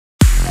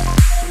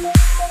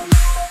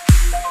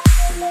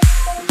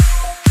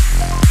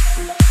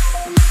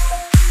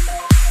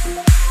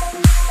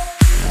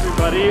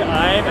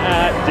I'm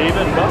at Dave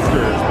 &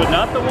 Buster's, but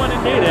not the one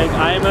in Natick.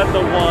 I am at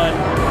the one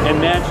in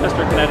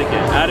Manchester, Connecticut.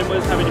 Adam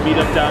was having to meet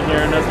up down here,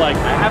 and I was like,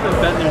 I haven't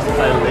been there since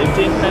I lived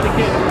in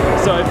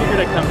Connecticut, so I figured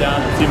I'd come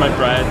down and see my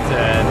friends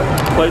and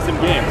play some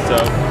games. So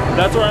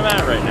that's where I'm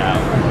at right now.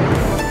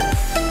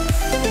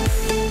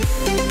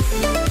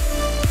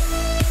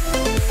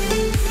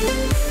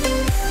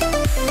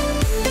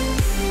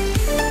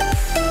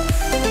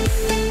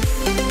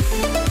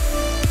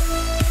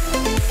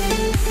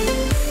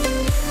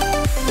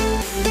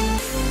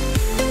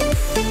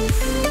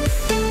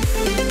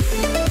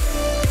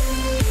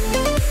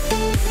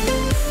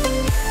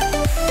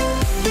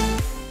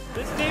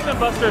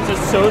 Buster's is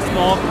so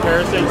small in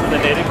comparison to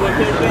the Natick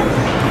location.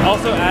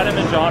 Also, Adam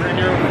and John are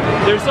here.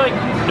 There's like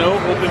no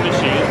open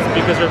machines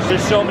because there's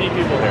just so many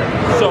people here.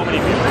 So many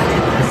people.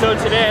 So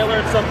today I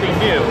learned something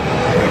new.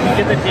 You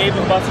can get the Dave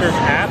 & Buster's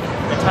app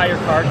and tie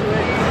your card to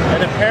it.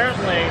 And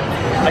apparently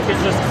I can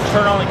just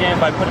turn on the game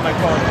by putting my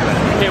phone to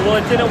it. Okay, well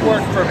it didn't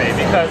work for me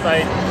because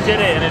I did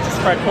it and it just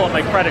tried pulling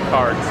my credit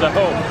card. So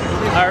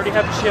I already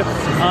have chips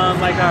on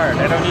my card.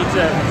 I don't need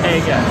to pay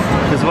again.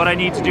 Because what I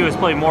need to do is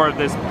play more of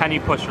this penny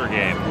pusher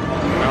game.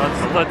 Now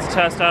let's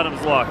test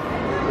Adam's luck.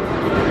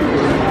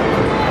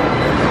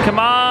 Come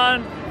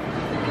on!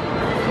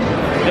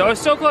 It was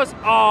so close.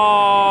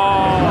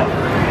 Oh!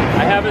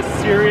 I have a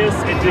serious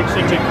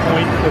addiction to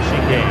coin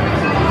pushing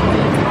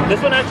games.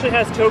 This one actually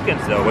has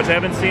tokens though, which I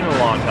haven't seen in a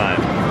long time.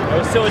 I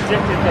was so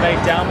addicted that I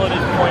downloaded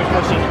coin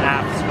pushing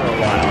apps for a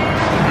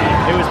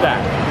while. It was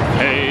bad.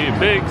 Hey,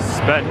 big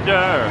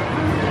spender!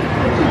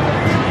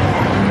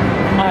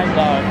 My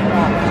God.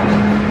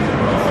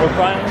 We're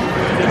finally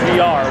using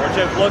VR, which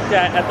I've looked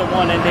at the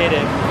one in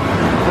Natick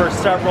for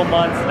several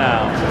months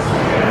now.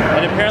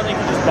 And apparently you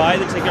can just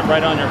buy the ticket right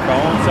on your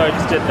phone, so I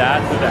just did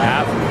that through the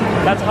app.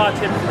 That's a hot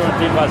tip for going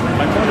to Buster.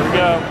 Here we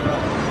go.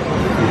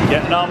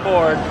 Getting on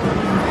board.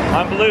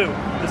 I'm blue.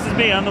 This is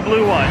me, I'm the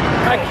blue one.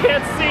 I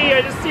can't see,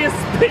 I just see a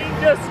spinning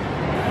disc.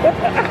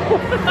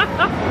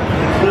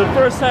 For the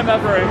first time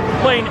ever,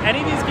 I'm playing any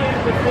of these games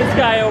with this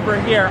guy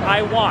over here,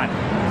 I won.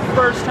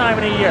 First time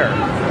in a year.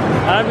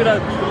 And I'm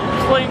gonna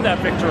claim that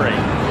victory.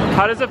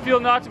 How does it feel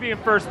not to be in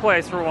first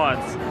place for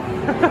once?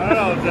 I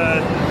don't know,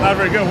 it's not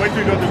very good. Wait till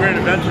we go to the Great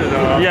Adventure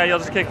though. Yeah, you'll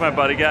just kick my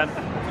butt again.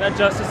 That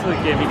Justice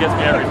League game, he gets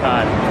me every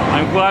time.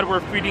 I'm glad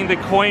we're feeding the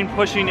coin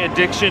pushing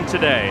addiction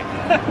today.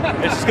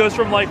 It just goes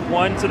from like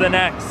one to the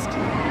next.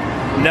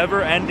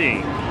 Never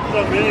ending.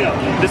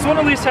 This one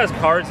at least has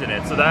cards in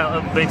it, so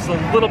that makes it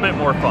a little bit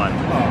more fun.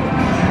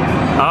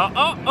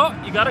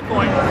 Oh, you got a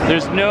coin.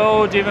 There's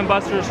no Dave &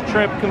 Buster's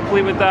trip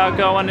complete without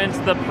going into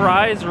the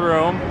prize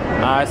room.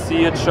 I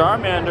see a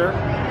Charmander.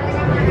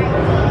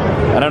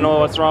 I don't know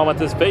what's wrong with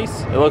his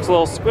face. It looks a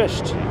little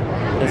squished.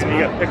 You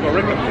got Pickle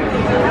Rick.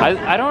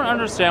 I don't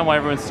understand why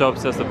everyone's so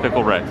obsessed with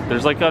Pickle Rick.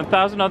 There's like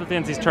 1,000 other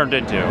things he's turned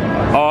into.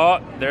 Oh,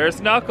 there's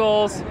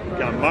Knuckles.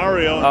 Got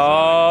Mario.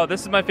 Oh,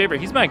 this is my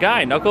favorite. He's my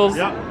guy, Knuckles.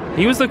 Yeah.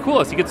 He was the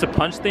coolest. He gets to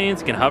punch things,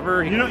 he can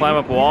hover, he can climb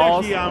up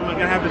walls. He's actually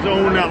gonna have his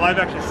own live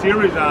action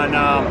series on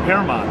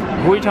Paramount.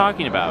 Who are you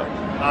talking about?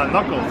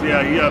 Knuckles,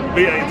 yeah,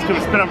 it's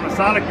gonna spin up from a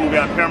Sonic movie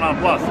on Paramount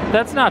Plus.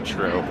 That's not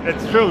true.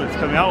 It's true, it's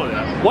coming out with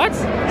that. What?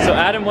 So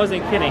Adam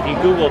wasn't kidding, he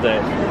Googled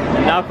it.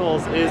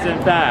 Knuckles is in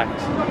fact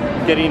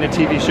getting a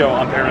TV show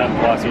on Paramount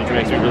Plus, which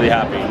makes me really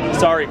happy.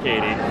 Sorry,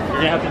 Katie,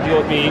 you're gonna have to deal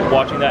with me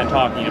watching that and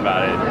talking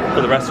about it for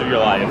the rest of your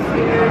life.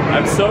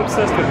 I'm so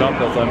obsessed with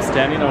Knuckles, I'm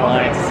standing in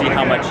line to see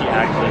how much he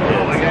actually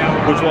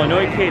is, which will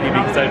annoy Katie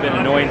because I've been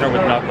annoying her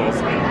with Knuckles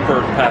for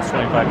the past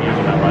 25 years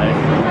of my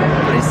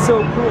life. But he's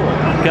so cool.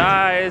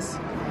 Guys,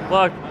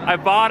 look, I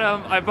bought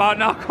him. I bought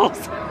Knuckles.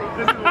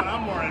 This is what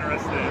I'm more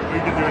interested in. We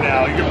can do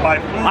now. You can buy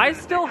food. I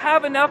still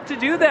have enough to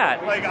do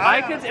that. Like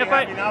I could, if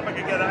I could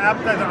get an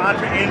appetizer,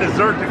 entree, and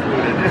dessert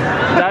included.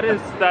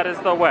 that is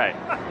the way.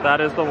 That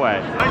is the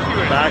way.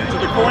 Back to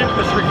the coin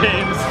pusher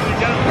games.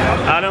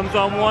 Adam's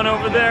on one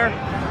over there.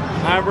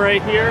 I'm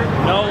right here.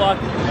 No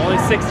luck. Only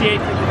 68.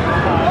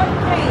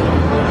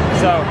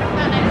 So.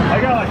 I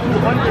got like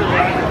 200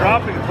 after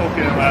dropping a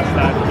token last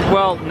time.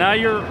 Well, now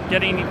you're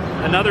getting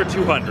another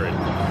 200.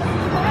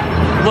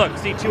 Look,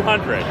 see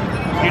 200.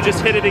 You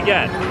just hit it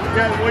again.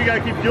 Yeah, well, you gotta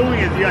keep doing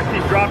it. You gotta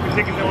keep dropping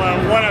tickets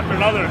one after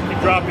another.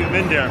 Keep dropping them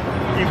in there.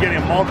 Keep getting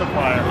a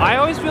multiplier. I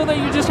always feel that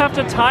you just have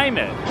to time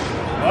it.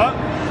 What?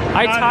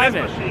 I time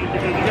it. Machine, you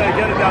gotta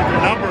get it down to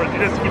numbers. You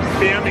just keep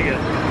spamming it.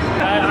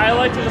 I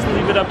like to just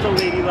leave it up to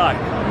Lady Luck,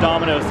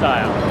 domino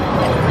style.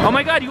 Oh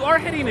my God, you are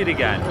hitting it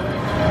again.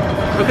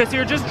 Okay, so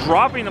you're just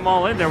dropping them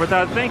all in there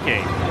without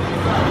thinking.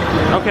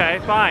 Okay,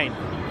 fine.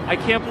 I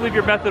can't believe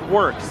your method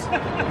works.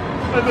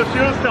 That's what she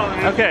was telling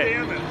me.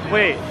 Okay,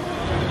 wait.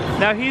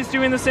 Now he's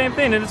doing the same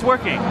thing and it's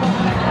working.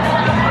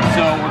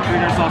 So we're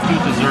treating ourselves to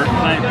a dessert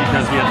tonight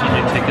because we have so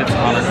many tickets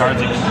on our cards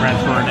that can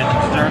transfer it into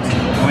desserts.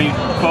 And we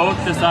both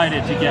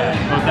decided to get,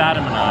 both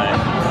Adam and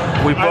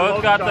I, we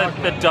both got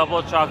the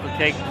double chocolate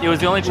cake. It was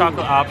the only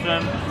chocolate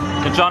option.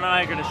 And John and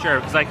I are gonna share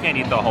it because I can't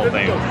eat the whole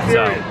thing.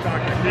 So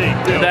chocolate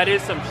cake too. that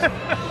is some.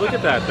 Look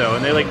at that though,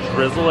 and they like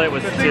drizzle it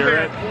with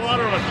syrup.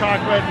 Water with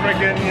chocolate,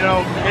 freaking, you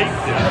know, cake.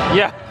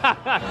 Yeah.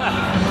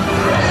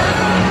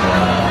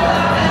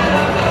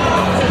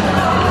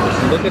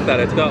 Look at that.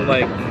 It's got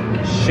like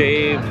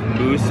shaved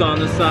mousse on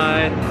the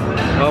side.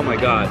 Oh my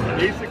god.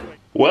 Basically.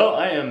 Well,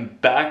 I am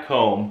back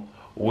home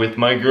with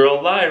my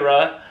girl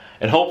Lyra,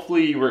 and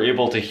hopefully you were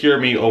able to hear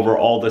me over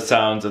all the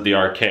sounds of the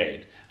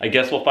arcade. I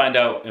guess we'll find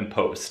out in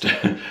post.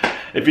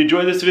 If you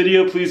enjoyed this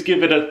video, please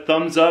give it a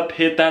thumbs up,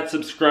 hit that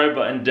subscribe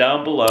button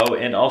down below,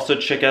 and also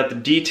check out the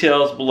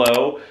details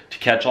below to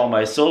catch all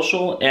my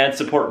social and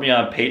support me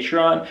on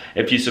Patreon.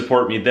 If you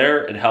support me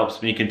there, it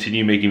helps me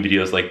continue making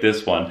videos like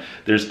this one.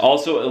 There's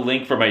also a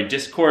link for my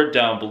Discord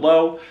down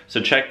below,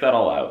 so check that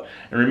all out.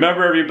 And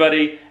remember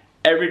everybody,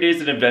 every day's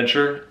an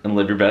adventure, and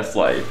live your best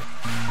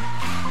life.